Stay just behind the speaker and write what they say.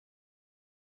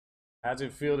How's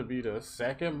it feel to be the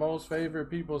second most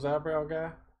favorite people's eyebrow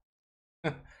guy?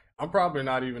 I'm probably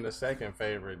not even the second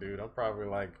favorite, dude. I'm probably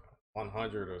like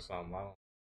 100 or something. I don't.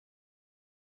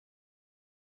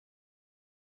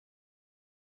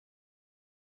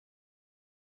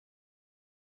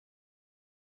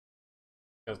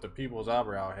 Because the people's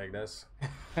eyebrow hack, that's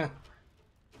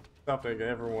something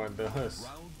everyone does.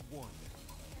 Round one.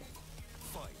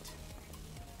 Fight.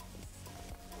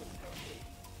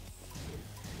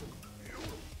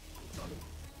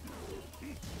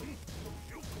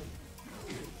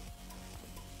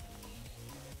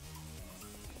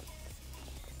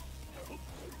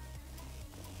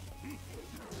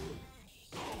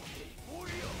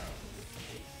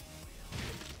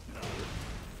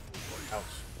 Ouch.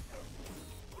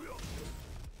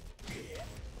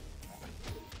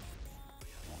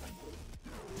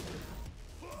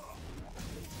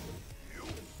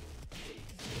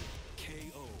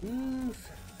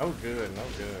 Oof. No good, no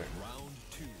good. Round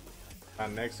two. My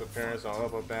next appearance on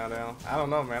Up Up Down Down. I don't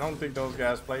know, man. I don't think those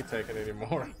guys play Tekken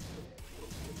anymore.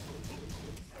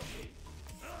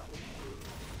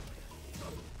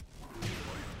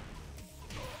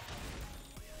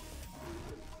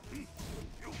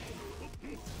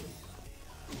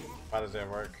 How does that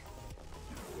work?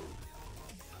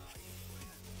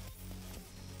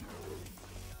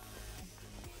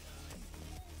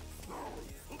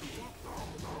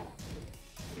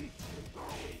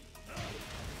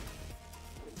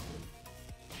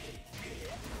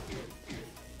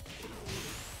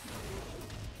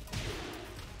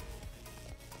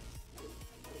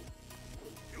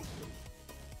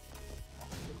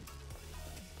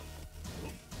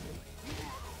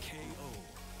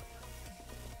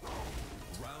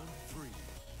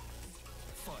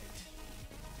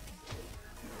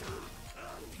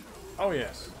 Oh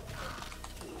yes.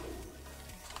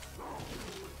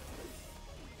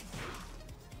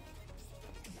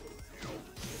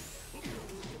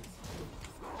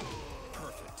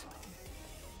 Perfect.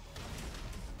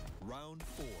 Round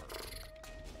four.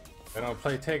 They don't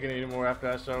play Tekken anymore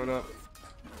after I showed up.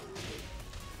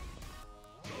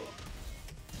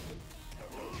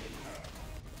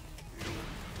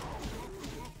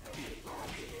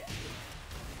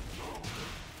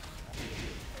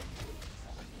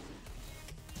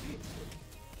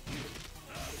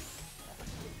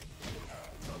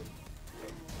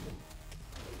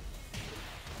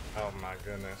 Oh my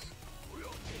goodness.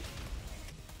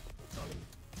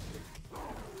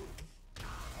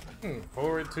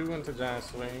 Forward 2 into giant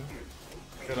swing.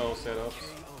 Good old setups.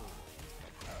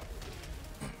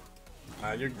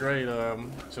 You're great,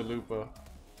 Chalupa.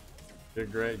 You're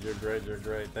great, you're great, you're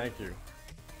great. Thank you.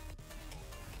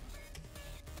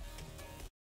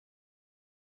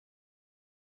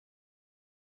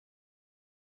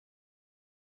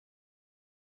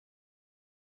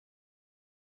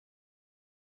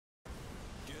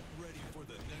 Get ready for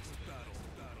the next battle.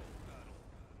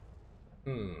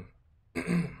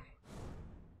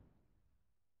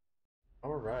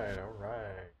 Alright,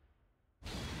 alright.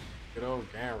 Good old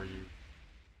Ganryu.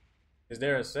 Is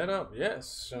there a setup? Yes,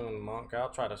 soon, Monk.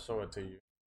 I'll try to show it to you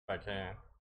if I can.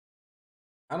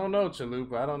 I don't know,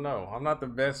 Chalupa. I don't know. I'm not the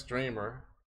best streamer.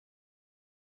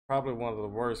 Probably one of the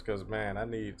worst because, man, I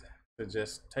need to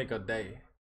just take a day.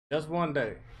 Just one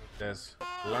day. Just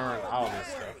learn all this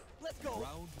stuff. Let's go.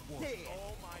 Round one.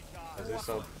 Oh my God. Because it's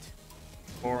so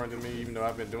foreign to me, even though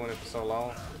I've been doing it for so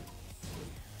long.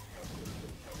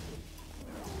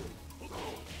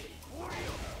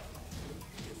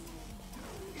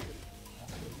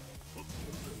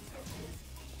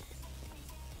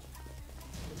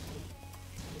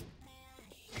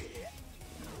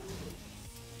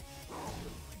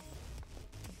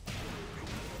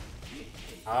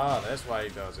 Ah, that's why he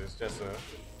does it. It's just a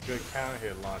good counter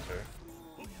hit launcher.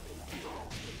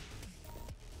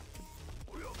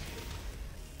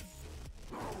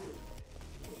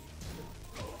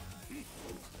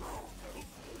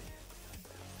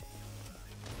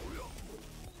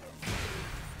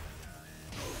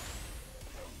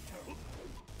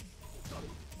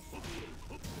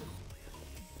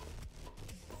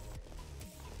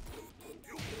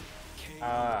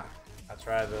 Ah, I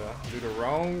tried to do the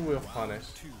wrong whiff punish.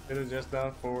 Could have just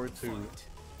done forward 2.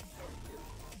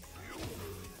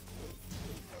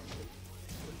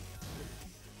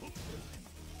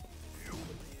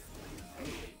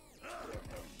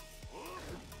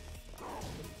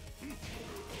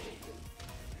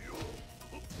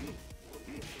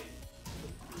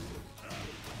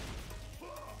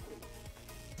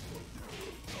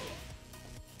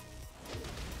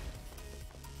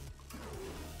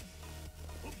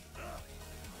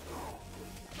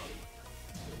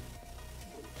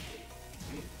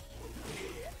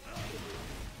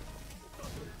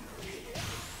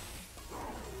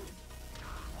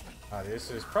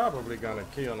 this is probably gonna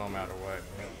kill no matter what.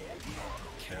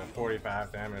 Yeah,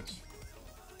 45 damage.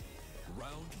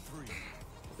 Round 3.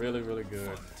 Really, really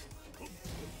good.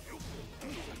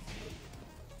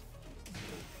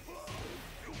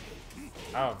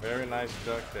 Oh, very nice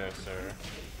duck there, sir.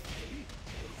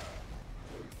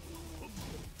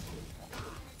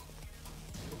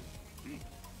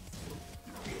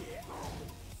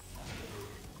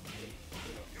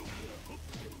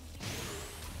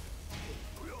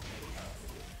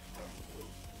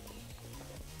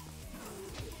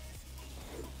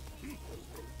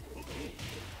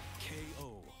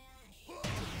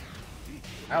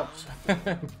 Ouch.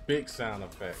 Big sound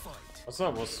effect. What's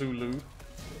up, Wasulu?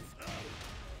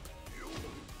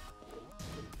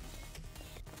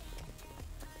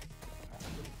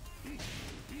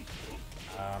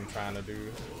 I'm trying to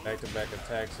do back-to-back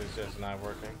attacks, it's just not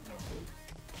working.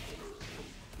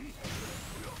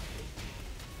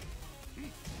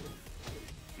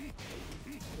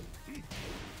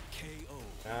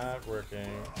 Not working.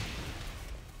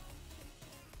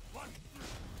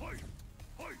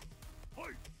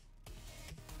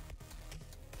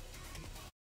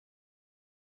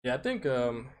 Yeah, I think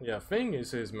yeah, Feng is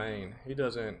his main. He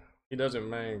doesn't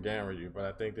main Ganryu, but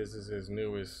I think this is his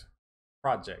newest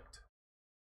project.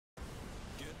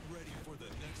 Get ready for the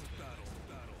next battle.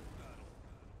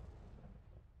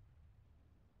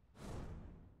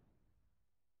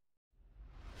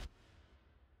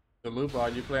 The loop,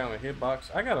 are you play on a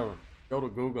hitbox? I gotta go to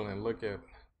Google and look at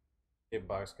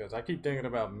hitbox because I keep thinking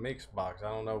about mixed box. I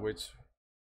don't know which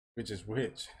is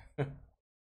which.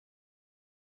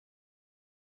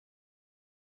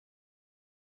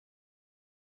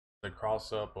 The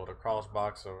cross up or the cross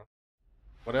box or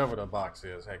whatever the box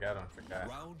is. Heck, I don't forget.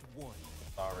 Round 1.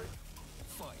 Sorry.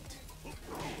 Fight.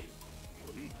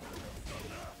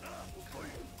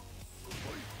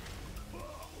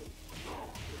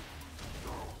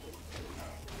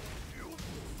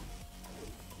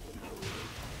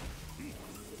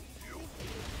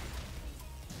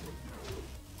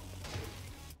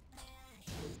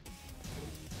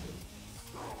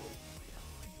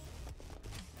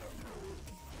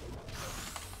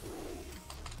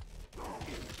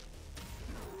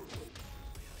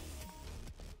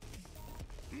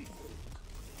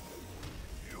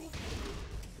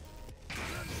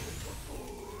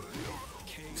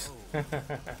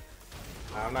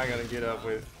 I'm not gonna get up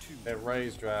with that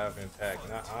raise drive intact.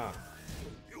 Nuh-uh.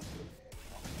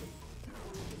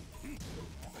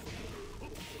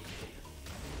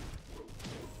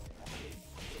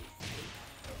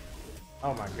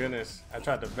 Oh my goodness. I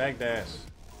tried to backdash.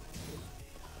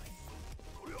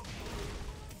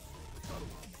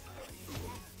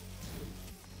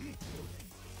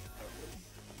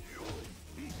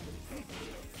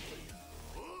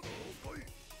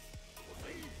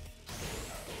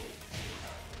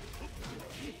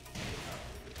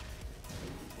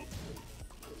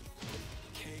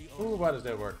 Ooh, why does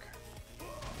that work?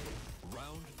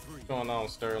 Round 3. What's going on,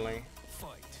 Sterling?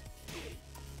 Fight.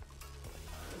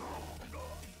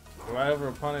 Do I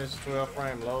ever punish 12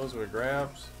 frame lows with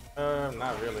grabs?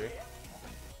 Not really.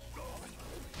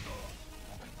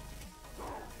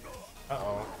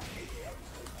 Uh-oh.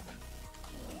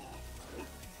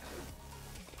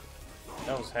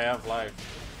 That was half life.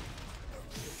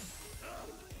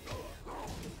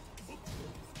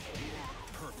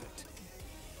 Perfect.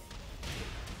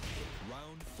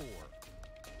 Round 4.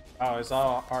 Oh, it's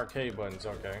all arcade buttons,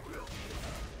 okay.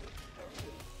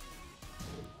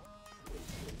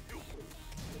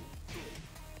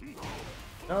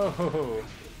 No!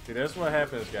 See, that's what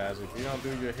happens, guys. If you don't do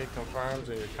your hit confirms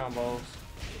and your combos,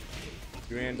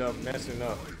 you end up messing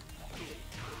up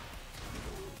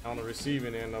on the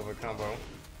receiving end of a combo.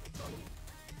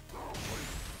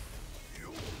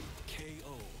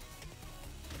 KO.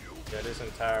 Yeah, this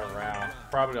entire round,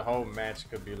 probably the whole match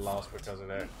could be lost because of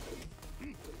that.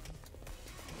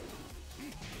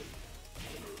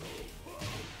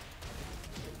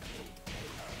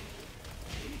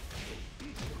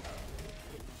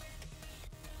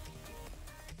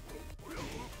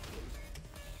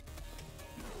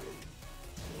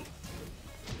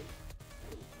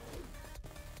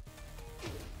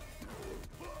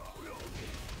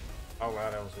 Oh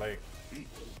wow, that was late.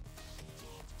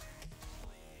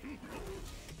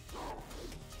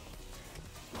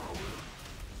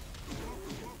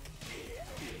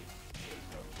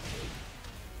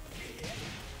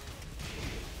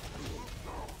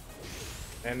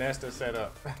 And that's the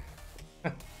setup.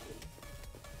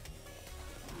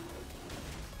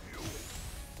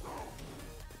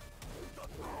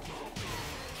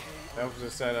 That was the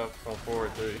setup from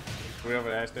 4-3.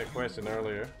 Whoever asked that question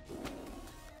earlier.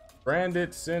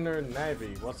 Branded Center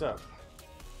Navy, what's up?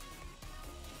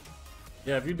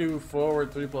 Yeah, if you do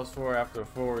forward 3+4 after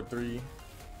forward 3,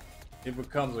 it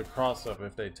becomes a cross up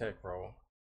if they tech roll.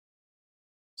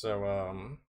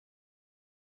 So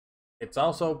it's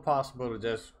also possible to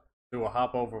just do a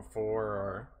hop over 4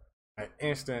 or an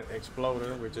instant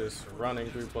exploder, which is running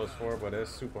 3+4, but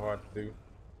that's super hard to do.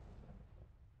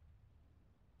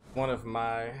 One of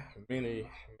my many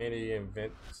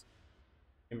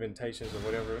inventations or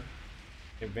whatever,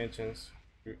 inventions,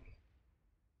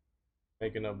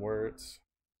 making up words.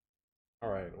 All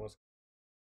right, what's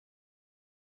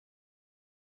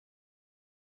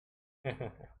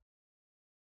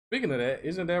speaking of that,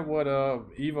 isn't that what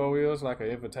Evo is, like an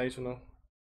invitational?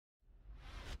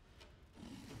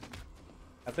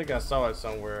 I think I saw it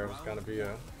somewhere. It was gonna be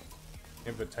a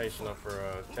invitational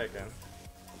for Tekken.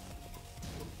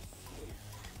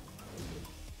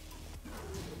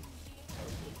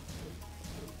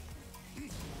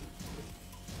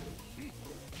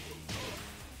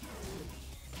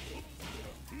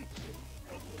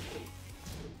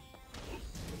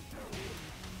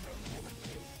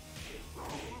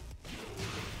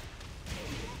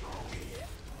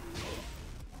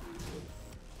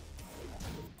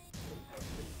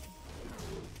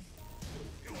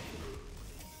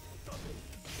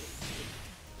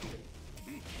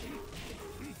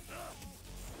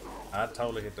 I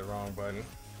totally hit the wrong button,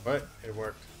 but it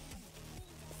worked.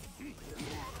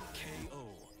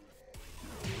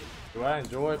 Do I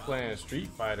enjoy playing Street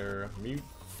Fighter? Mute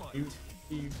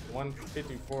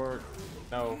P154?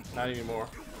 No, not anymore.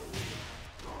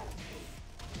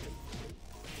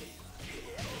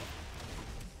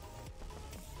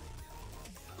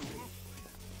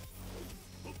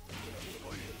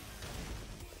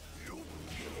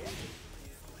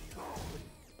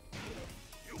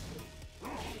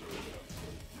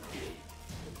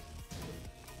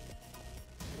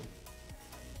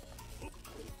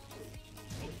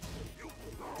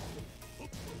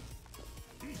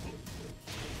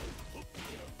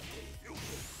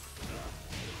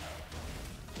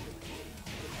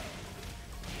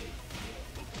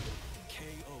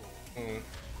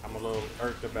 I'm a little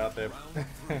irked about that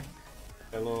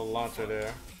that little launcher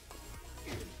there.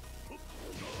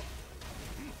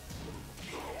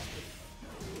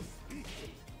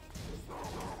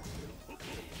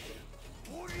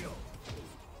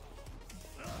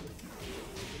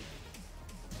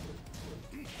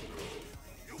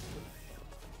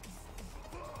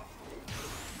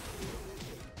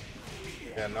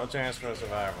 Yeah, no chance for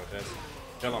survival. Just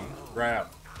kill him. Grab.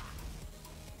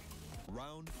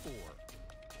 Round 4.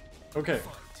 Okay.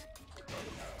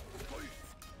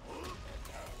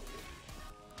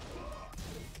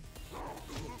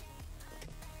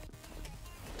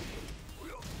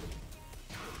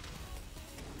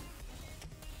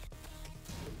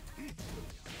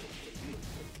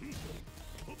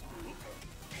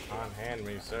 Unhand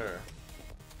me, sir.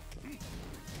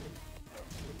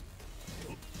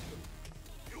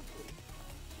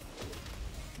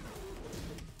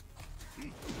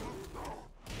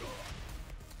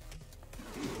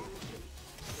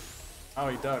 Oh,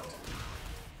 he ducked.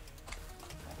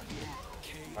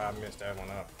 I missed that one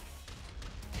up.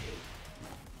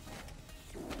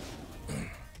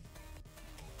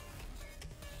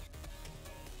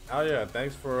 Oh yeah,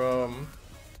 thanks for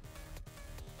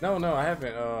No, I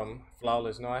haven't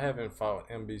Flawless. No, I haven't fought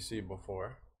MBC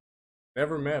before.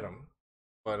 Never met him.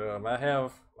 But I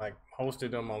have like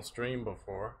hosted him on stream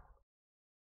before.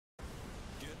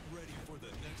 Get ready for the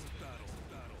next battle.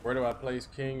 Where do I place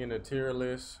King in the tier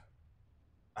list?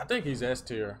 I think he's S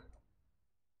tier.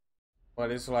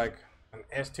 But it's like an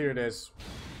S tier that's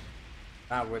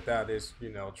not without its, you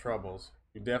know, troubles.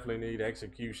 You definitely need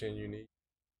execution. You need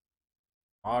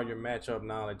all your matchup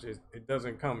knowledge. It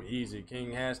doesn't come easy.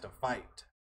 King has to fight.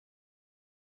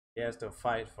 He has to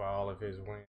fight for all of his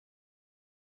wins.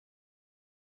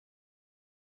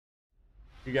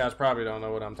 You guys probably don't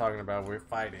know what I'm talking about. We're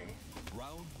fighting.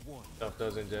 Round 1. Stuff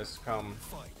doesn't just come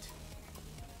Fight.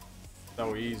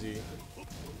 so easy.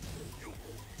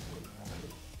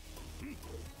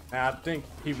 Now, I think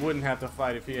he wouldn't have to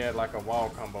fight if he had like a wall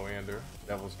combo ender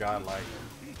that was godlike.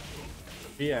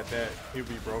 If he had that, he'd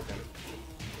be broken.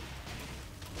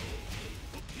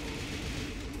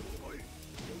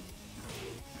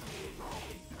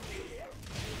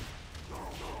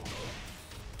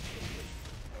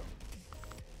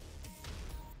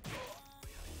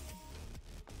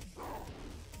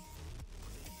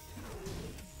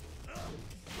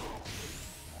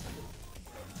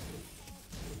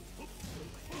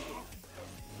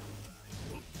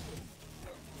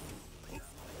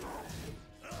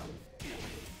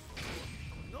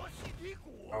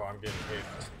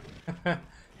 That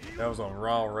was a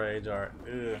raw rage art.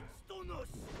 Ugh.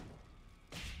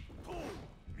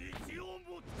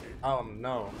 Oh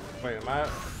no. Wait, am I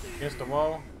against the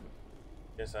wall?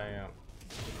 Yes, I am.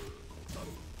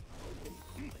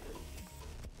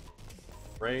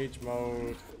 Rage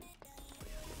mode.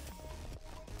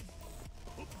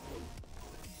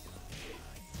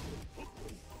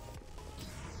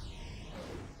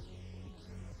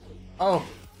 Oh.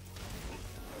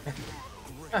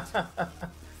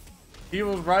 He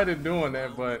was right in doing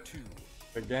that, but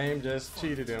the game just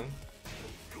cheated him.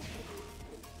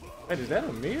 Wait, is that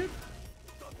a mid?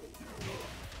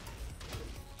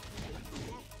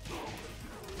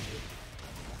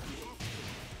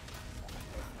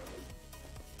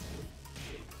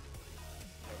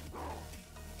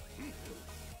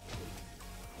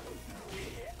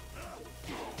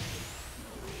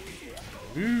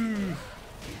 Ooh.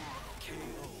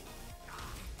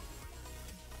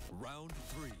 Round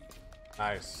 3.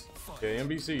 Nice. Yeah,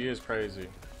 NBC is crazy.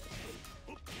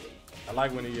 I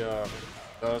like when he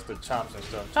does the chops and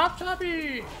stuff. Chop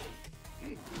choppy!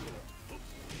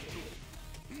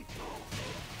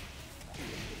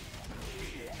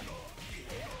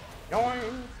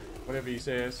 Yoing! Whatever he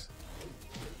says.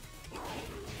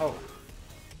 Oh.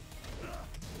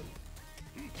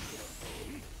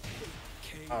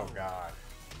 Oh god.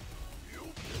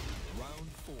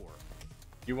 Round 4.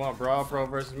 You want Brawl Pro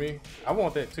versus me? I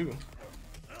want that too.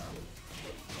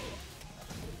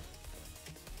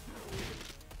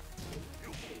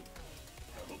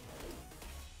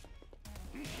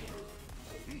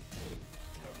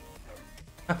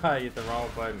 I hit the wrong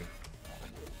button.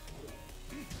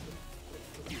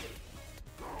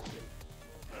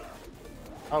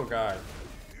 Oh god.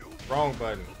 Wrong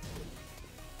button.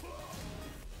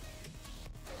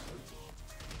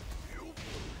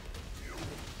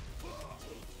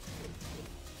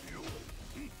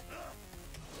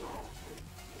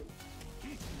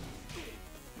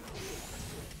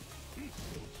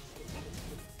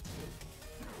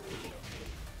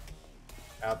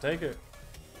 I'll take it.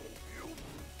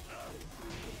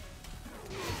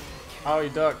 Oh, he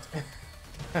ducked.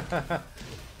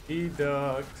 He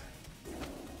ducked.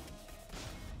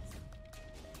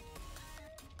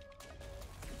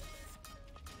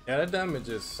 Yeah, that damage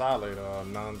is solid,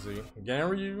 Nanzi.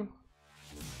 Ganryu,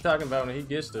 talking about when he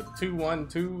gets the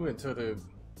 2-1-2 into the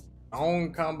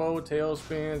own combo, tail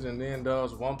spins, and then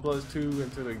does 1+2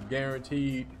 into the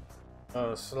guaranteed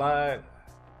slide.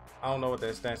 I don't know what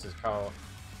that stance is called.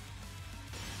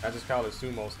 I just call it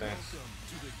sumo stance. Welcome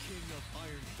to the King of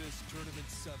Iron Fist Tournament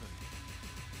 7.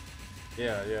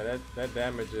 Yeah, that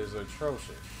damage is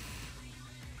atrocious.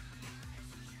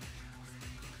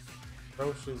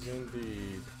 Atrocious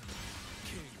indeed.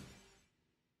 King.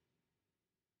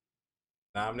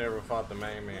 Nah, I've never fought the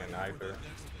main man either. Next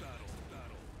battle.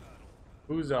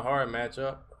 Who's a hard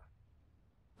matchup?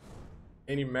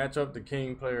 Any matchup the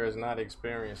King player is not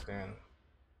experienced in.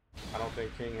 I don't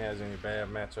think King has any bad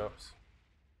matchups.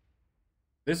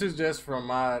 This is just from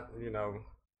my,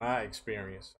 my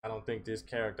experience. I don't think this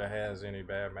character has any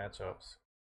bad matchups.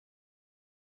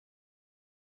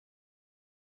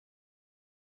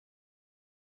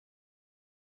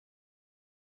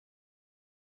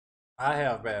 I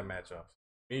have bad matchups.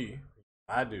 Me,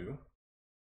 I do.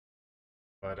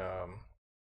 But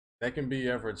that can be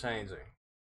ever changing.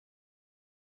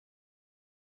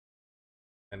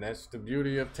 And that's the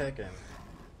beauty of Tekken.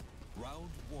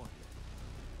 Round 1.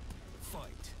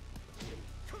 Fight.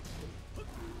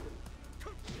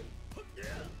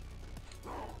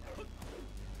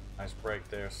 Nice break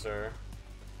there, sir.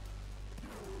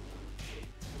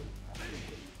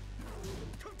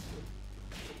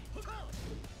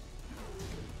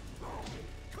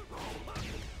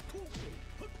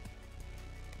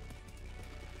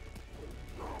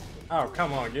 Oh,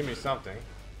 come on, give me something.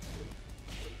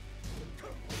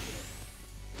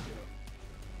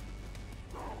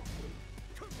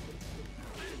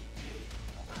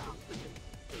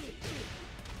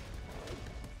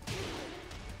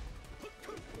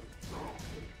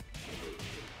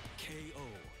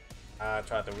 I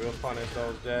tried to wheel punish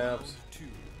those jabs.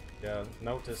 Yeah,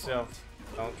 note to self,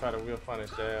 don't try to wheel punish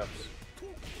jabs.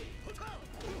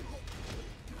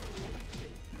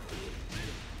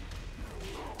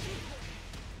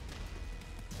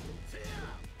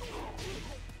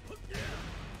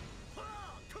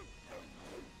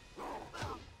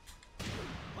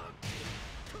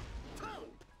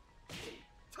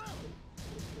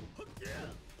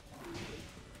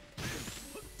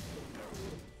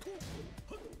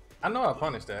 I know I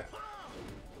punished that.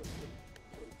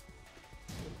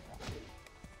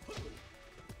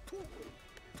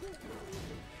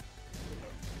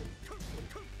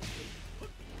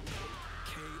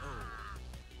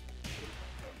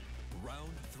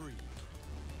 3.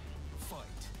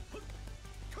 Fight.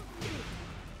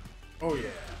 Oh yeah.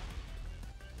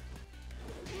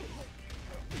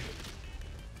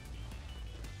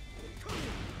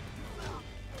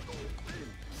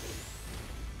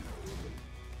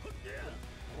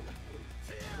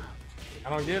 I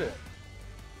don't get it.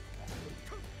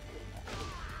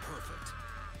 Perfect.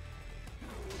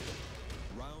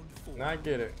 Round 4. Now I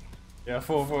get it. Yeah,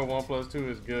 4-4-1 plus 2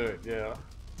 is good. Yeah.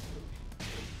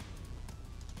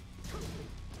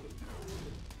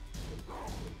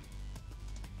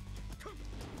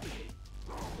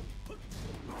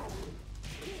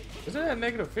 Is it at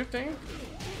negative 15?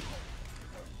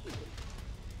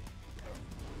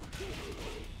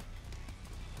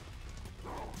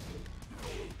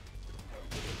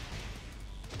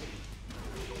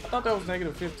 I thought that was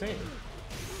negative 15.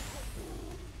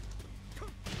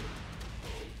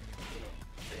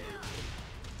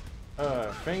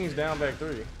 Feng's down back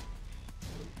 3.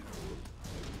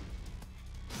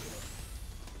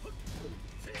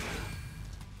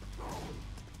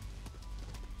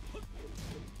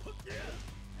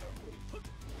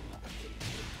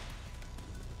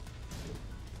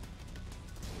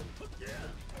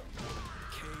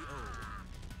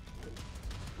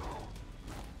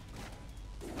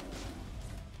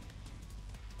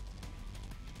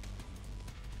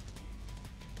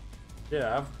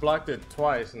 Yeah, I've blocked it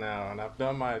twice now, and I've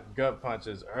done my gut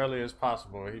punches early as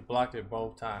possible. He blocked it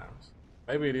both times.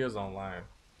 Maybe it is online.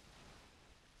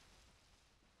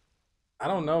 I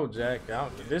don't know, Jack.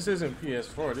 This isn't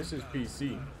PS4. This is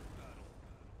PC.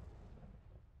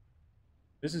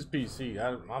 This is PC.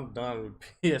 I'm done with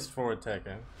PS4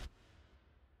 Tekken.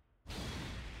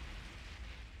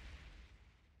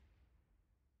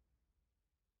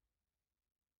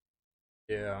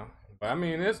 Yeah, but I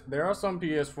mean, there are some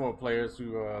PS4 players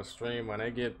who stream when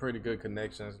they get pretty good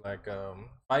connections. Like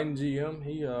Fighting GM,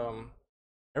 he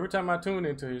every time I tune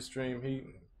into his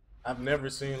stream, I've never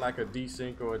seen like a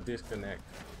desync or a disconnect.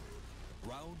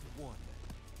 Round 1.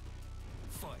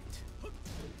 Fight.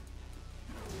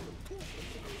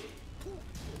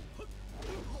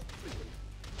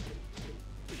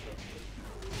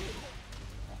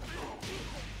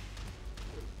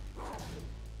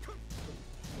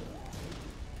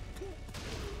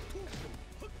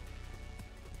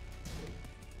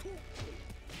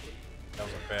 That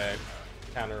was a bad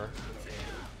counter.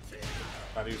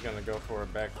 Thought he was gonna go for a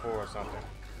back 4 or something.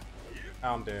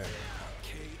 I'm dead.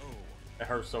 KO. It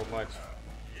hurts so much.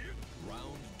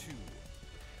 Round 2.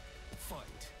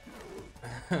 Fight.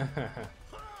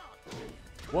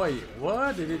 Wait,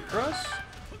 what? Did it crush?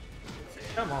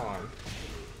 Come on.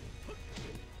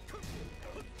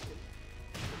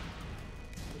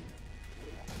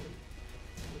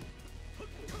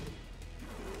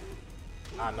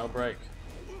 Ah, no break.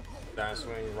 Down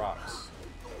swing rocks.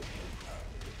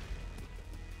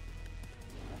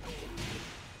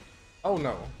 Oh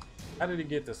no. How did he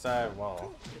get the side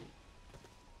wall?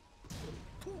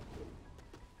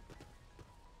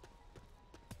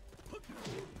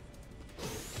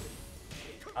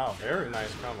 Oh, very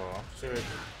nice combo. I'm sure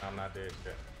I'm not dead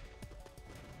yet.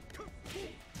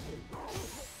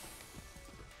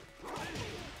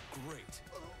 Great.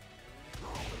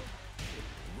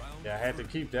 Yeah, I had to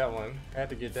keep that one. Had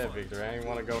to get that victory. I didn't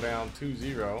want to go down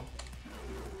 2-0.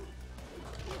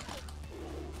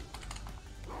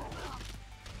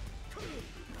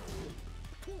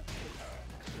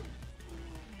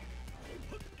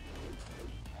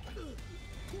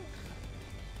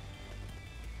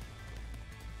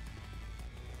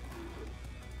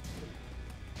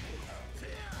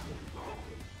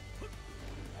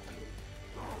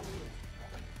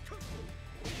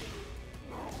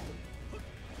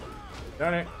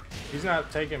 Darn it. He's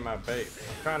not taking my bait.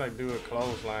 I'm trying to do a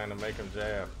clothesline to make him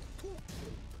jab.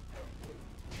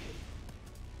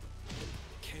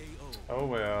 KO. Oh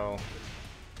well.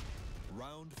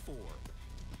 Round 4.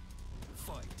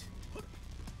 Fight.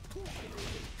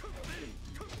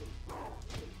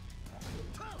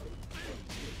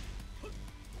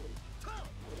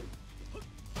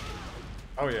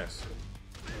 Oh yes.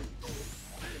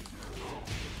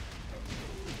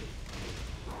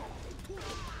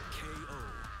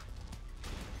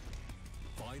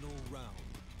 Final round.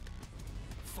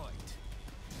 Fight.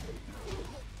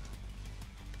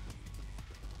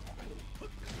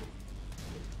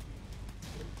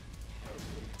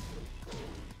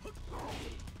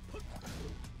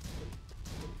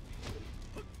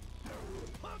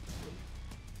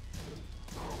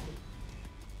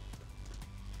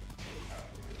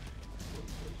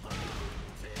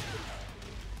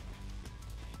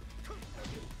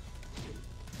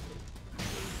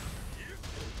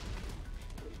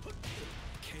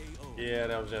 KO. Yeah,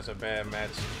 that was just a bad match.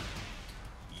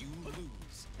 You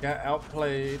lose. Got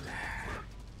outplayed.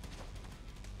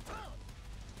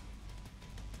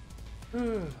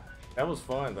 That was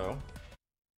fun though.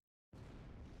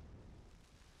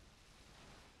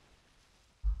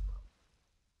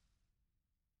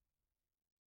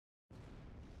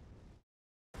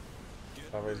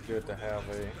 It's always good to have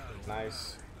a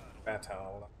nice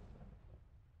battle.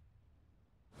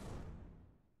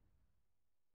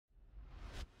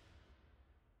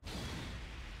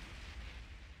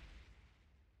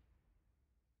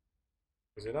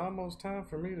 Is it almost time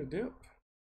for me to dip?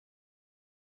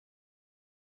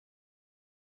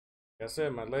 Like I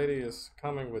said, my lady is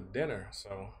coming with dinner,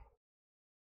 so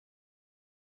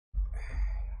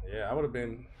yeah, I would have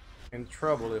been in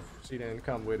trouble if she didn't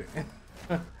come with it.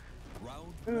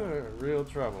 Round one. Real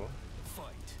trouble.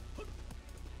 Fight.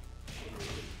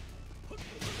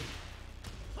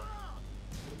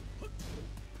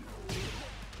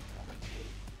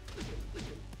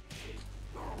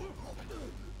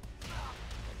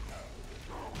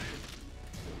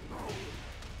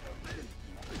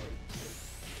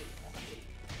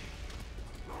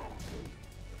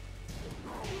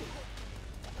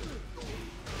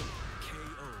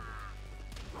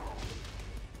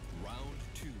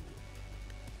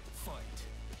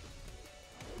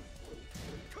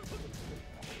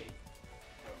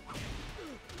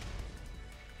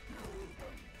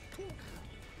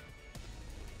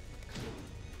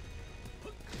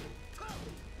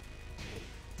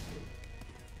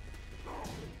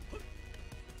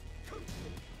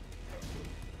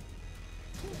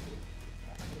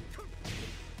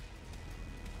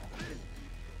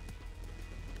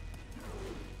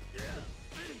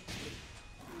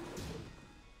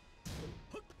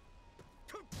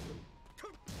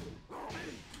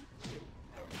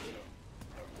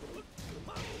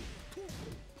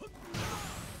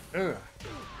 Ugh.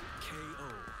 KO.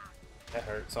 That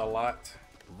hurts a lot.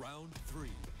 Round 3.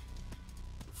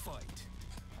 Fight.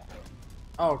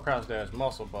 Oh, crouch dash,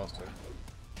 muscle buster.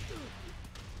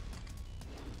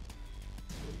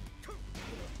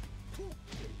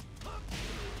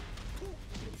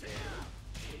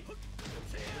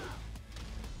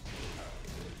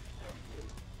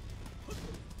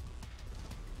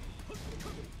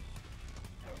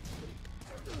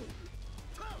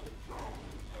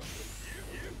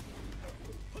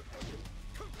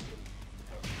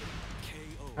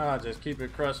 Ah, just keep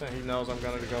it crushing. He knows I'm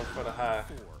gonna go for the high.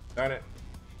 Darn it.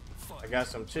 I got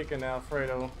some chicken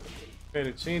Alfredo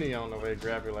fettuccine on the way.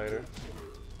 Grab you later.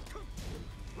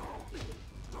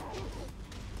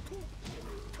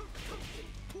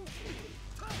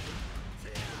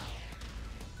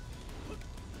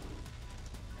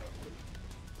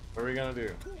 What are we gonna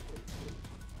do?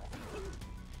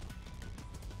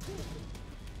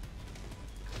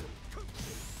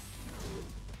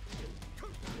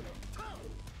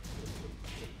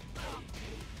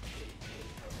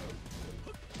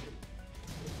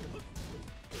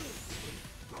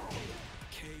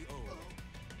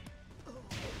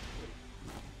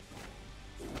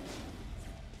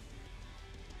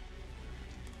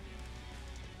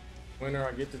 Winner,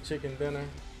 I get the chicken dinner.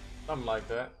 Something like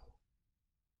that.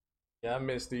 Yeah, I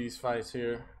miss these fights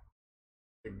here.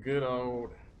 The good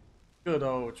old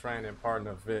training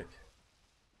partner Vic.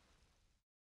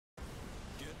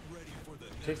 Get ready for the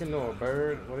Chicken or a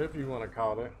bird, whatever you want to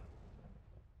call it.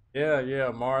 Yeah,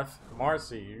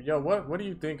 Marcy. Yo, what do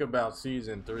you think about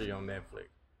season 3 on Netflix?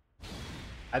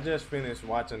 I just finished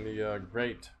watching the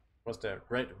Great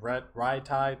Rai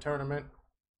Tai tournament.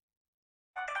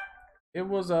 It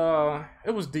was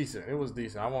decent. It was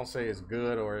decent. I won't say it's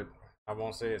good or I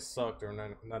won't say it sucked or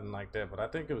nothing like that, but I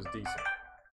think it was decent.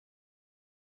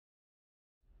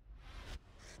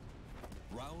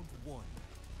 Round 1.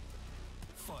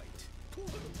 Fight.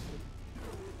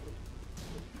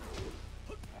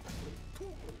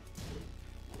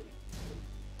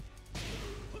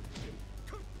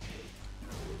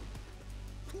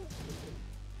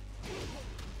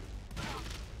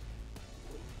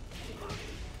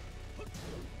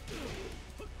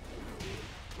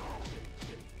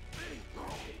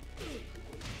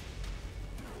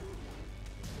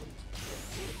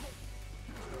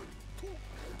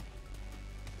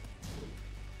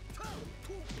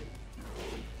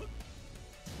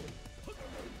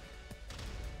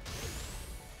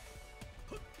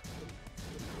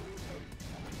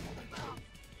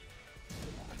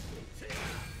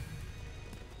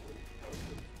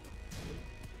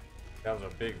 That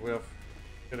was a big whiff.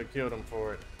 Could have killed him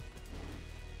for it.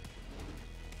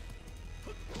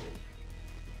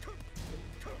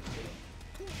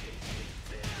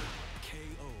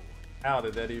 KO. How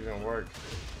did that even work?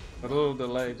 A little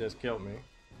delay just killed me.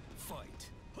 Fight.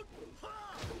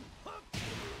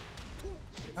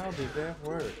 How did that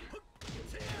work?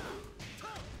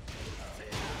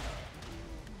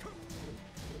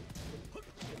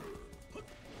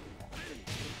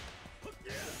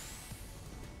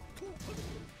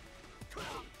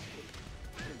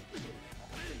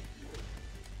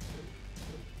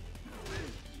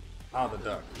 Oh, the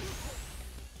duck.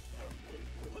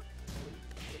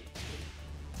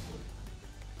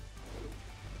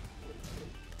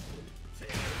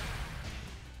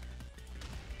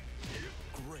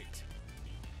 Great.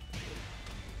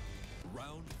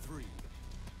 Round 3.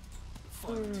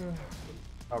 Fight.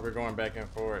 Oh, we're going back and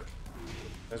forth.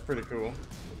 That's pretty cool.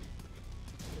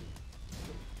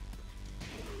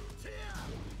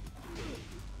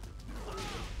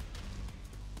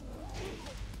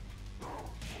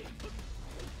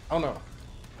 Oh no.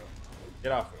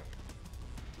 Get off me.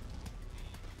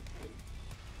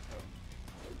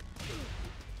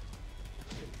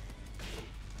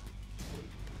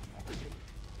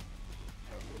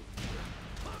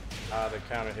 Ah, the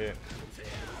counter hit.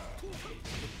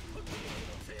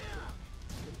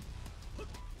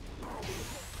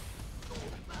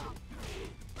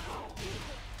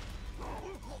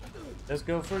 Let's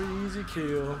go for the easy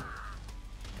kill.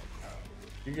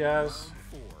 You guys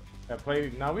have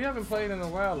played. Now we haven't played in a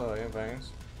while,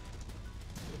 Advance.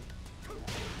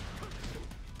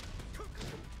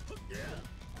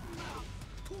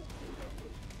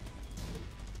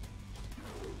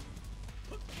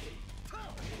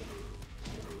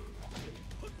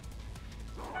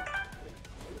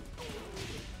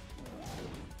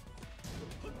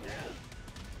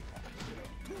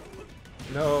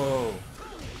 No.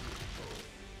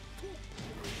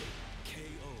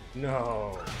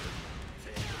 No.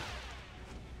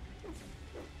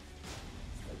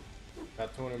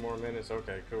 Got 20 more minutes.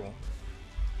 Okay, cool.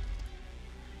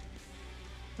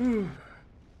 Whew.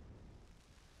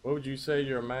 What would you say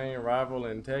your main rival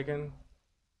in Tekken?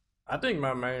 I think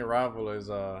my main rival is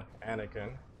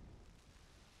Anakin.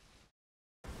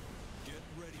 Get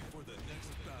ready for the next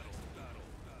battle.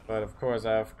 But of course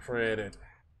I've created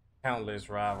countless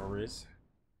rivalries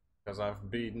because I've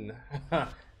beaten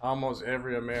almost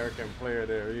every American player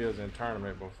there is in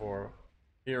tournament before,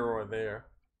 here or there.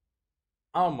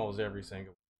 Almost every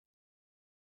single.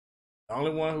 The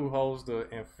only one who holds the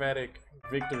emphatic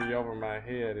victory over my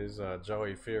head is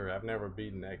Joey Fury. I've never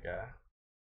beaten that guy.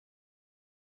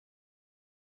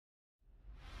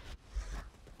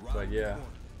 But yeah,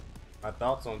 my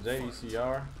thoughts on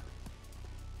JECR.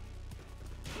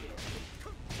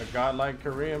 A godlike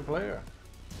Korean player.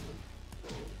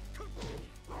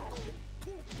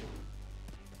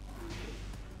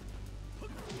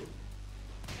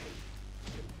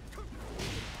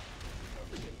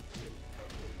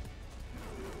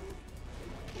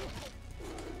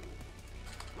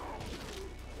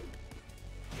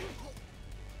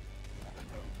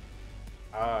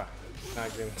 Ah,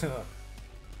 not getting tough.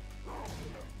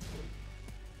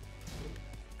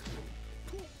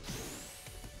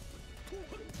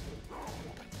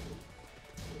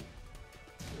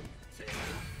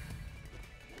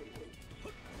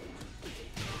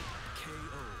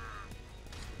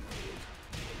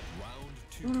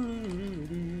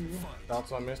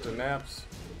 Thoughts on Mr. Naps?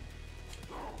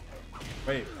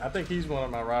 Wait, I think he's one of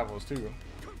my rivals too.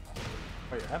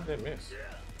 Wait, how did that miss?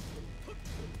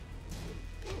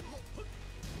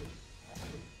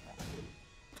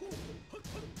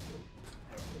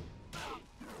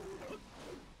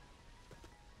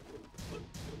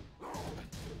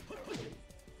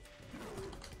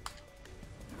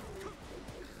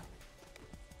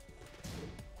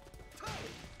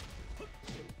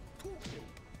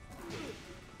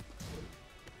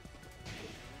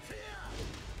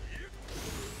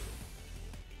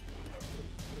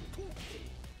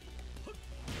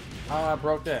 Oh, I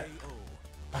broke that.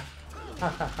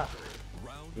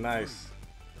 Nice.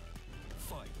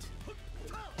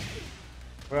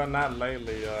 Well, not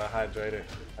lately, hydrated.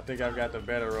 I think I've got the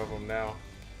better of him now.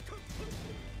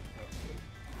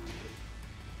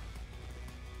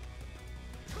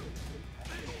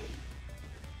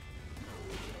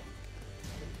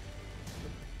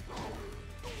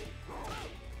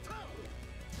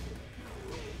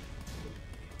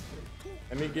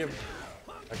 Let me give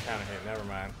a counter hit, never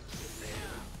mind.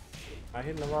 Am I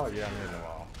hitting the wall? Yeah, I'm hitting the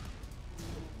wall.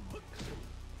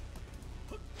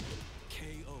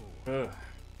 KO. Ugh.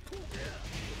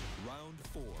 Round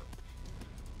 4.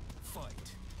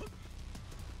 Fight.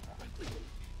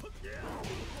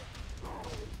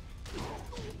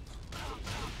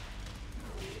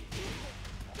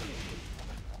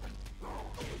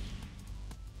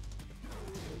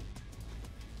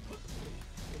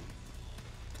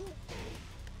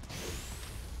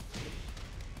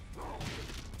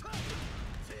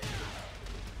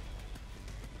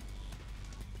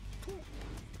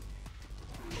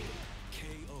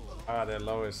 Ah, that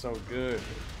low is so good.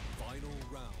 Final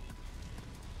round.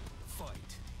 Fight.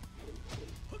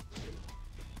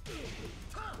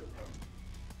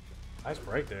 Nice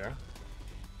break there.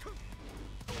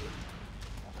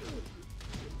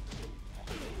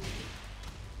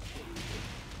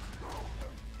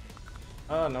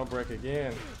 Oh, no break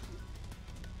again.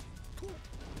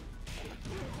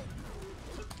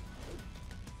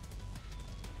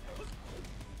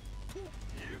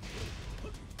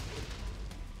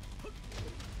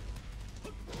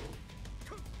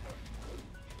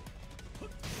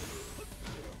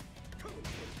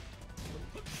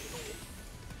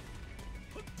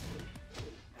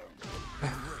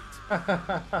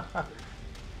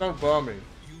 So bummy.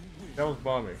 That was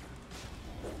bummy.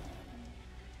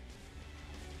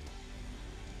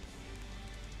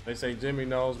 They say Jimmy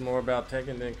knows more about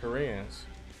Tekken than Koreans.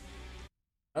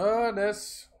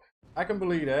 That's, I can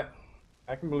believe that.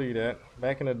 I can believe that.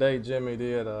 Back in the day, Jimmy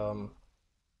did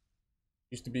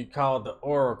used to be called the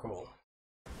Oracle,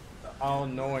 the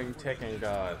all-knowing Tekken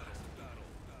god.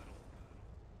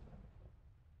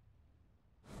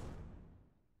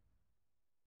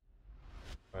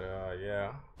 But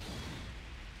yeah,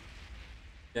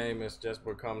 game has just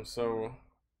become so,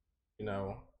 you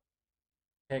know,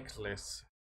 techless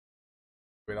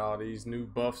with all these new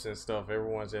buffs and stuff.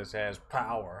 Everyone just has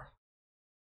power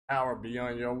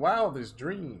beyond your wildest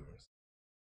dreams.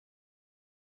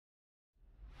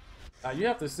 Now you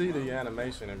have to see the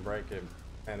animation and break it,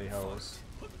 pantyhose.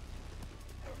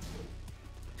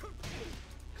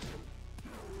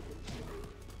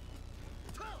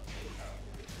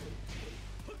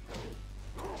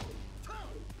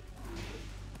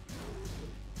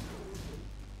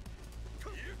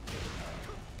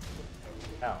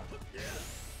 Ow.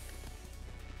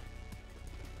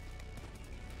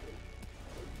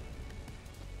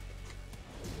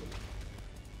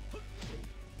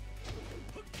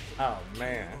 Oh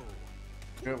man.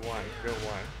 Good one, good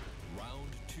one.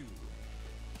 Round 2.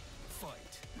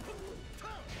 Fight.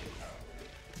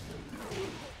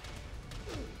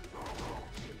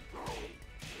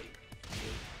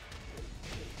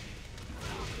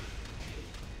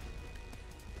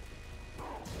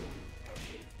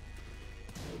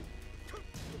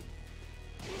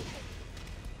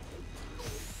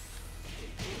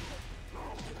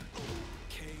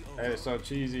 KO. That is so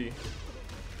cheesy.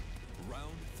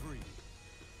 Round 3.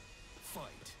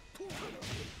 Fight.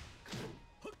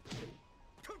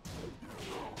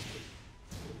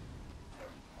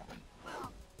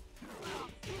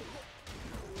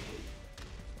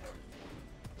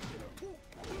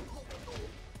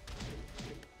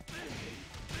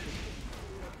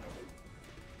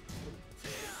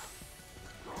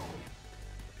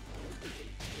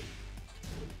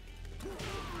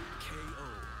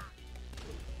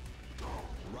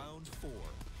 Round 4.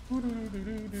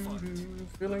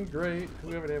 Feeling great,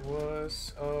 whoever that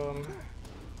was.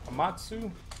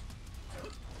 Amatsu.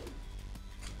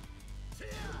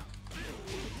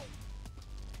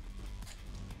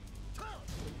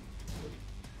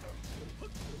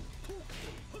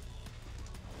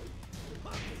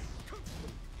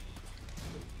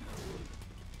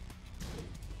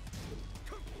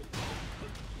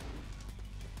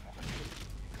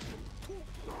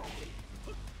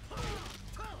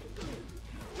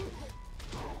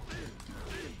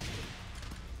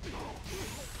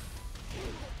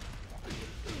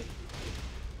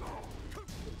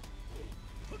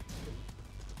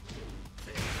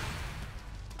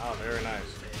 Oh, very nice.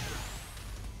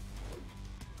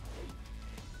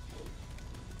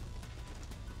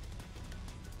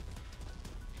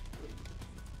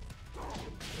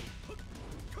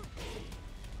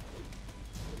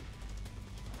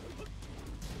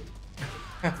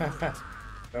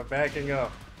 No, backing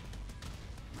up.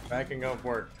 Backing up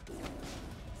worked.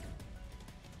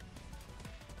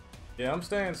 Yeah, I'm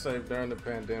staying safe during the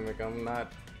pandemic. I'm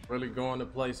not really going to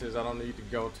places I don't need to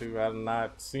go to. I'm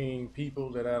not seeing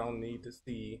people that I don't need to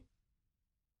see.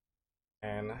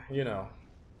 And, you know,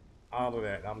 all of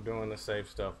that. I'm doing the safe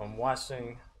stuff. I'm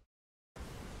washing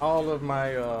all of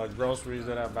my groceries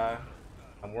that I buy.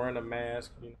 I'm wearing a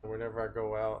mask, you know, whenever I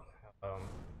go out.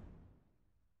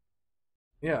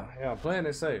 Yeah, I'm playing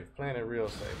it safe, playing it real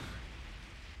safe.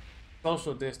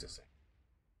 Social distancing.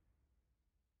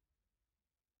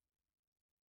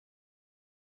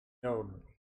 Yo,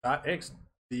 X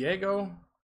Diego.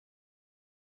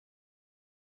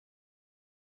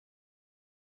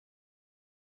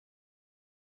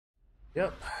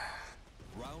 Yep.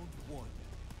 Round 1.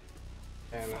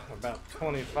 And about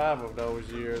 25 of those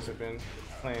years have been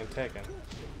playing Tekken.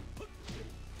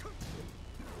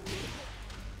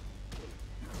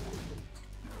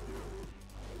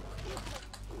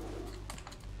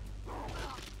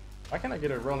 Why can't I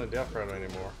get a rolling death rattle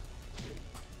anymore?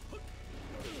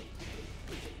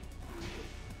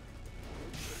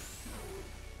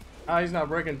 Ah, he's not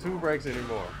breaking 2 breaks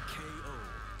anymore. KO.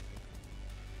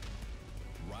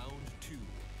 Round 2.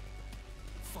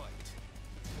 Fight.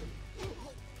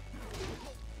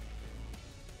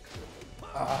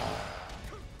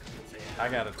 I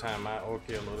gotta time my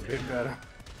okay a little bit better.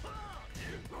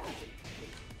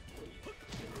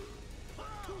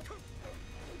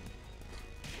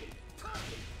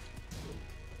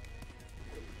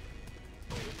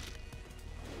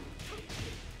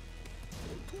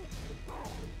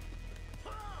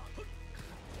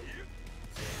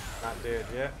 Not dead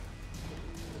yet.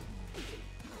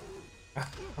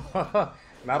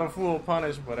 Not a full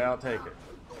punish, but I'll take it.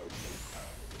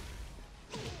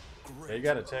 Yeah, you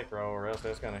gotta tech roll or else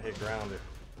that's gonna hit grounded.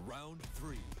 Round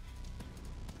 3.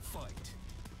 Fight.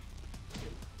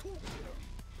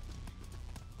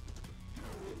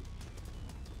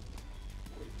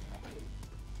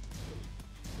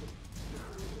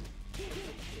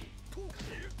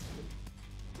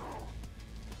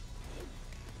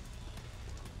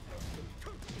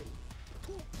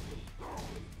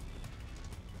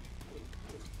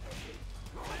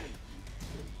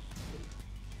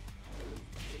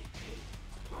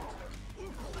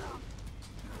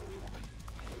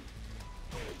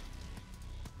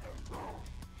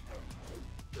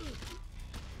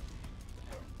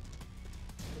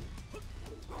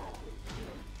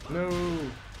 No.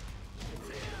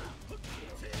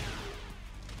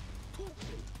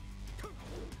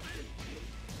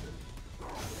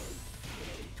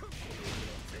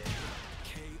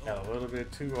 Got a little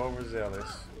bit too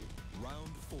overzealous. Round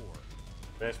 4.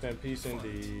 Rest in peace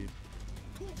indeed.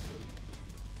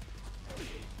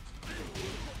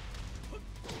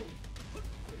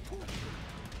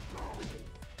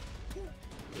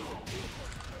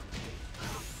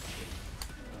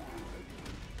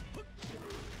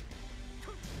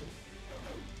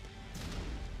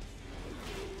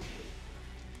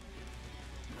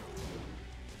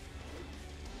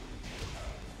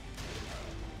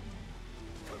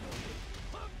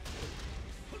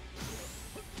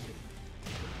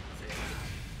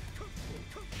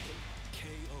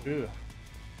 Ugh.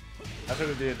 I should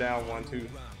have did down 1-2.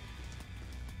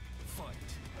 Fight.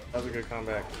 That was a good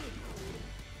comeback.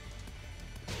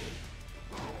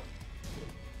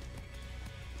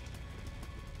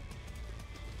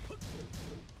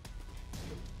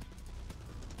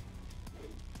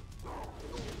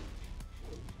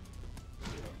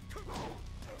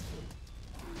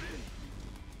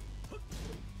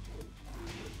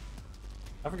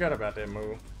 I forgot about that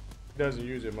move. He doesn't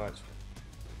use it much.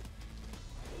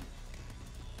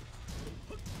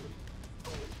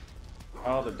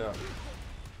 Oh, the duck.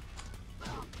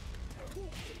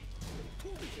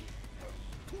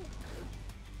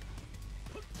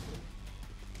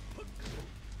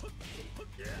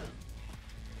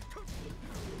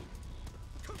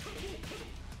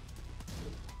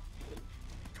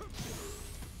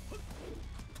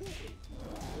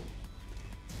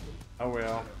 Oh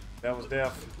well, that was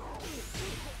death.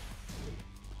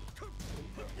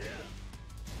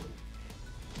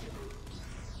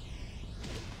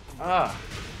 Ah!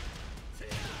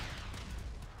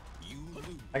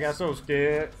 I got so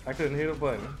scared, I couldn't hit a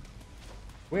button.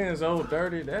 When's Old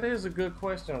Dirty? That is a good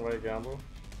question, Ray Gamble.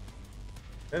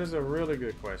 That is a really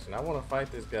good question. I want to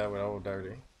fight this guy with Old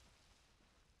Dirty.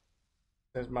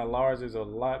 Since my Lars is a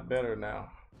lot better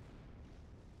now.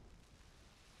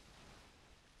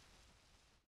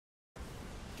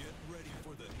 Get ready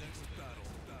for the next battle.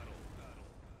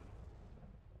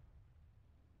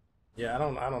 Yeah, I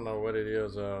don't know what it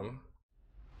is. I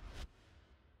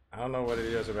don't know what it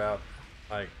is about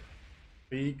like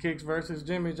speed kicks versus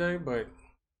Jimmy J, but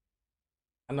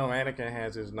I know Anakin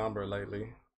has his number lately.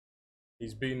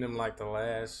 He's beaten him like the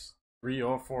last 3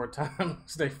 or 4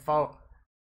 times they fought.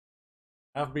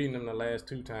 I've beaten him the last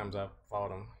 2 times I've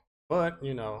fought him, but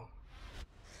you know,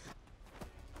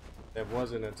 that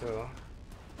wasn't until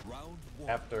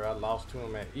after I lost to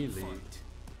him at E-League.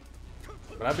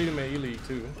 But I beat him at E-League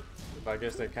too, so I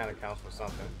guess that kind of counts for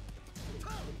something.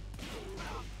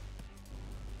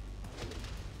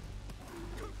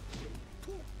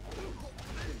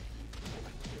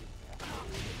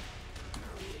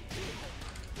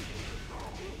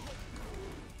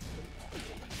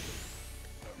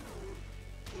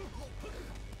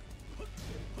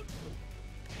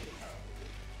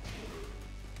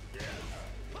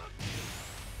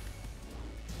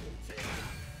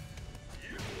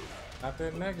 Not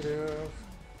that negative.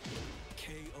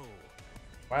 KO.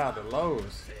 Wow, the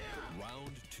lows. Round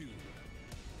 2.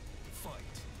 Fight.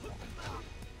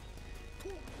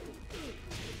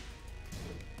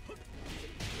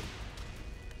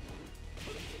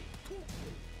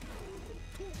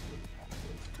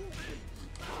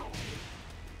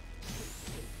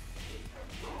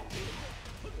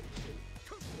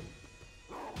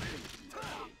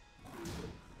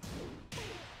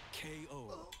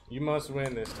 You must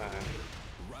win this time.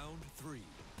 Round 3.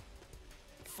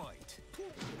 Fight.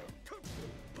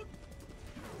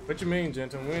 What you mean,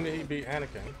 Gentle? When did he beat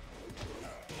Anakin?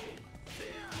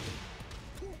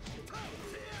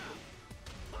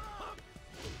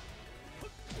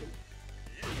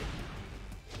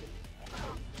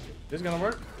 This gonna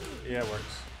work? Yeah, it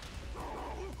works.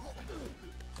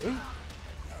 Ooh.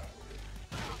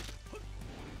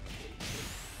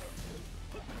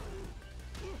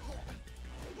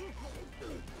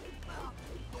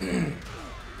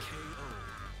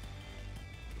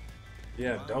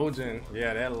 Yeah, Dojin.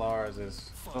 Yeah, that Lars is.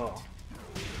 Oh.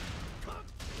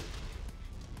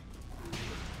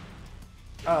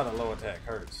 Oh, the low attack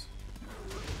hurts.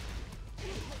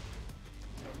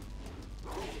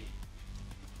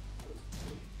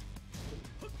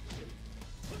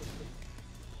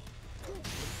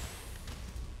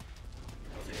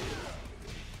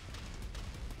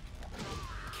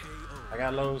 I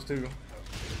got lows too.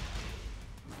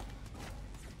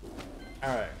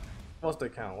 Alright. What's the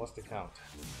count? What's the count?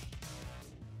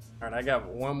 Alright, I got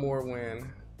one more win.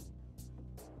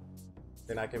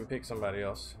 Then I can pick somebody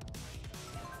else.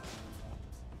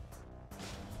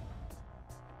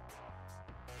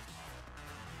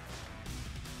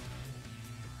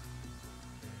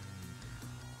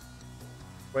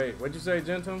 Wait, what'd you say,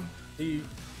 Gentle?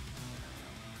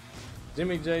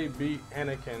 Jimmy J beat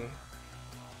Anakin.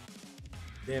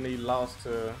 Then he lost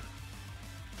to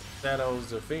Shadow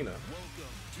Zafina.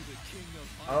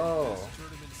 Oh,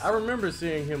 I remember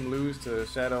seeing him lose to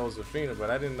Shadow Zafina, but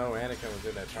I didn't know Anakin was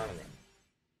in that tournament.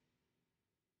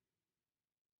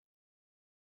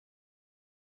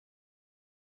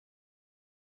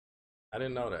 I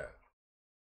didn't know that.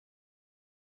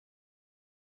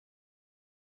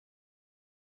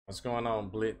 What's going on,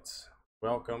 Blitz?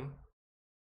 Welcome.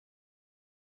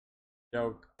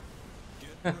 Yo.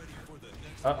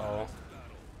 Uh-oh.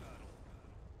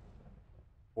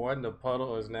 Boy in the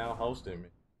Puddle is now hosting me.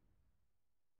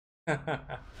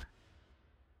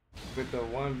 With the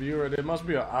one viewer, there must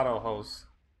be an auto host.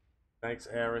 Thanks,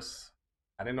 Aris.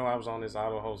 I didn't know I was on this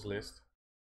auto host list.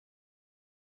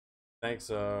 Thanks,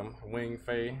 Wing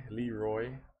Fei Leroy.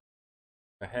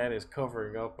 The hat is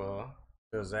covering up a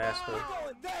disaster.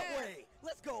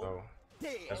 So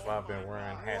that's why I've been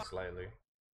wearing hats lately.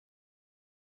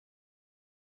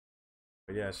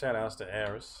 But yeah, shout outs to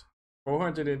Aris.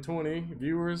 420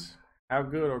 viewers. How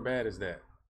good or bad is that?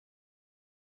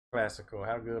 Classical.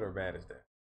 How good or bad is that?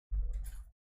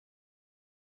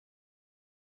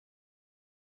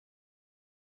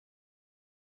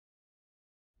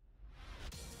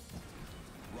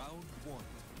 Round 1.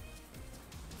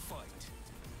 Fight.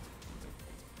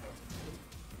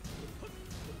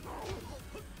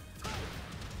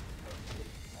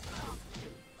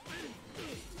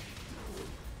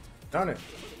 Done it.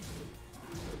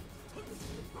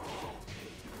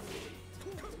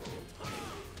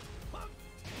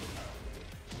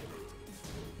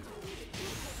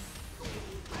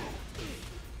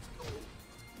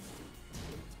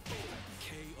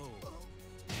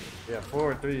 Yeah,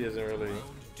 4-3 isn't really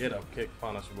get up kick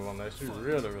punishable unless you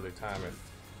really time it.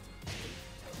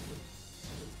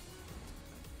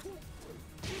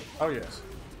 Oh yes,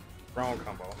 wrong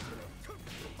combo.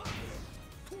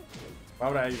 Why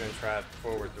would I even try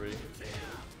forward 3?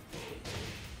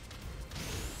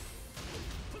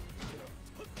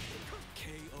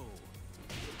 KO.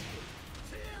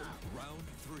 Round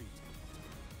 3.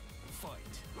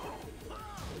 Fight.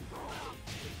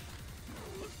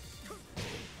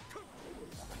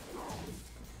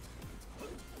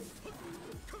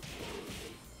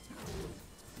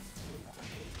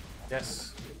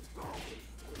 Yes.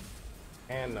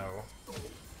 And no.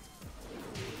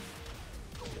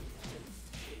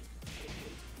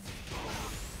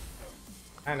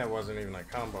 And that wasn't even a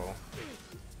combo.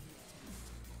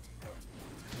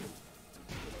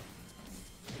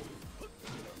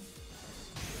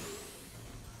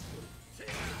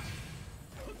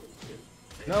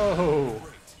 No!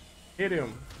 Hit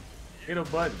him. Hit a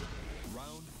button.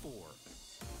 Round 4.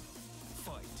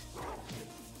 Fight.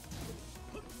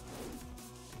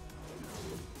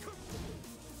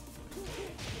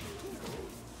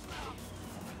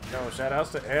 Yo, shout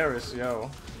outs to Aris,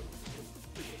 yo.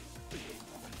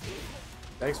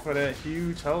 Thanks for that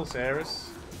huge host,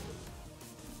 Aris.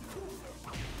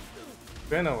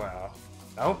 Been a while.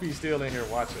 I hope he's still in here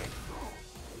watching.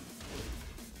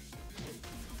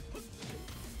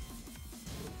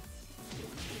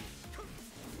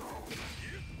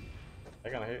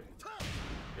 They gonna hit?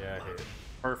 Yeah, I hit.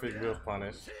 Perfect whiff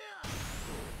punish.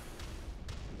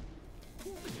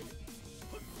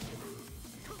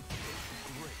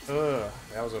 Ugh,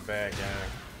 that was a bad game.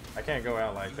 I can't go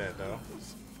out like that though.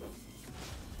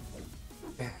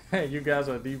 You guys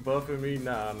are debuffing me?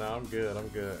 Nah, I'm good. I'm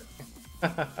good.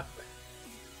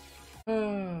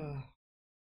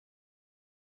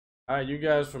 Alright, you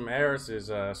guys from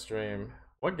Eris's stream.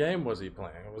 What game was he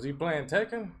playing? Was he playing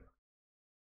Tekken?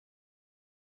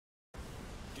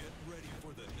 Get ready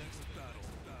for the next battle.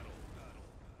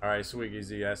 Alright, Swiggy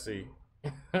Z, I see.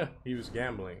 He was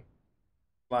gambling.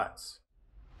 Lots.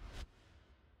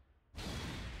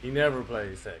 He never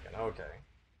plays Tekken. Okay.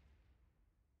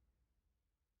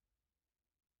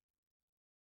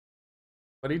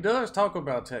 But he does talk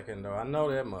about Tekken though. I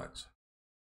know that much.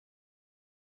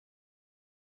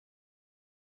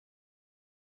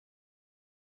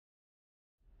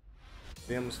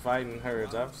 Them's Fighting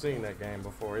Herds. I've seen that game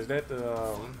before. Is that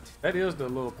the that is the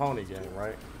little pony game,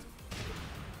 right?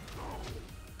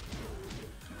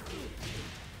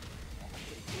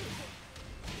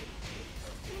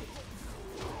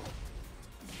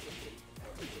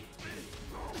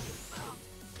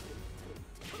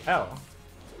 Ow.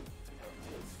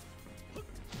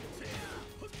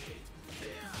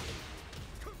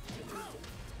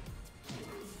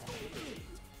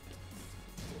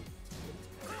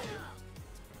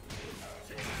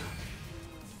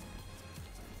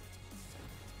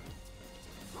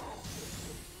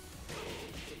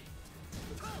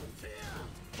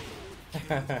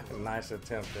 Nice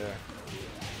attempt there.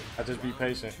 I just be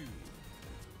patient.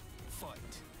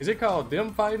 Is it called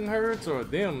Them Fighting Herds or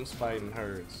Them's Fighting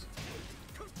Herds?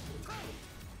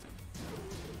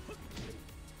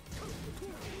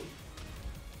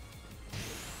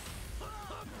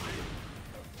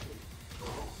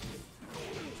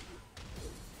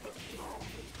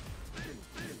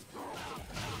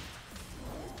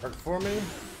 Work for me?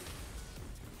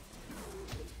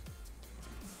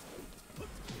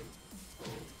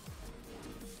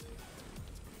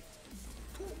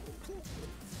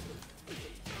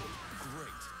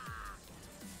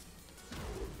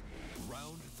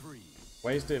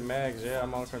 Wasted mags, yeah,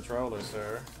 I'm on controller,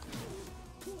 sir.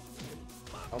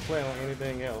 I'll play on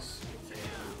anything else.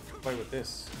 Play with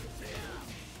this.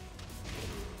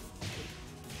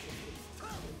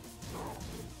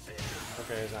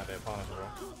 Okay, it's not that punishable.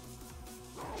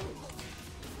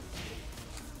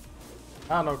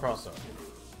 Ah, no crossover.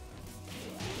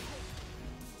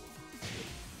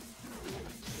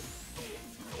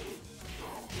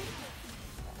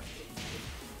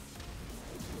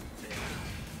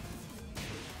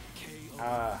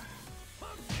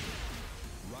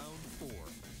 Round 4.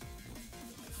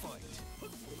 Fight.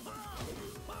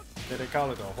 Did they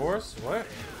call it a horse? What?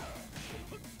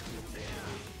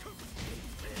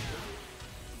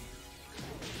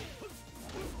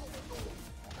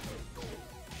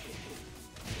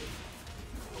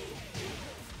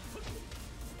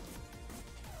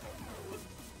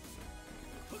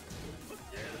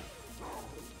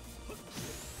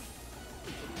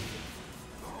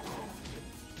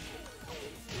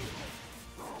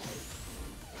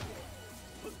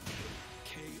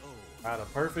 Out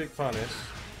of perfect punish.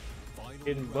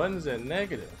 Hitting buttons at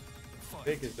negative.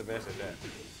 Vic is the best at that.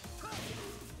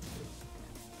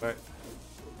 But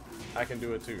I can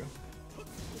do it too.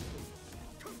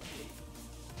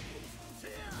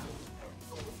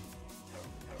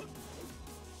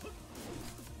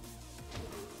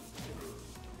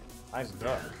 Nice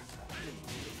duck.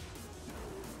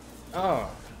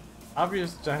 Oh,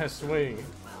 obvious giant swing.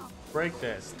 Break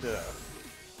that stuff.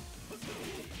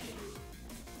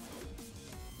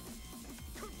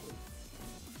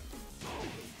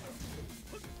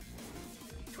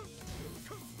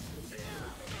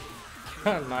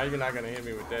 Nah, you're not gonna hit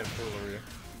me with that foolery.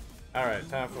 Alright,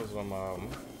 time for some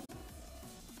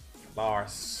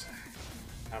Lars.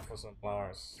 Time for some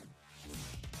Lars.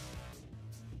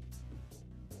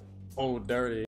 Oh, dirty.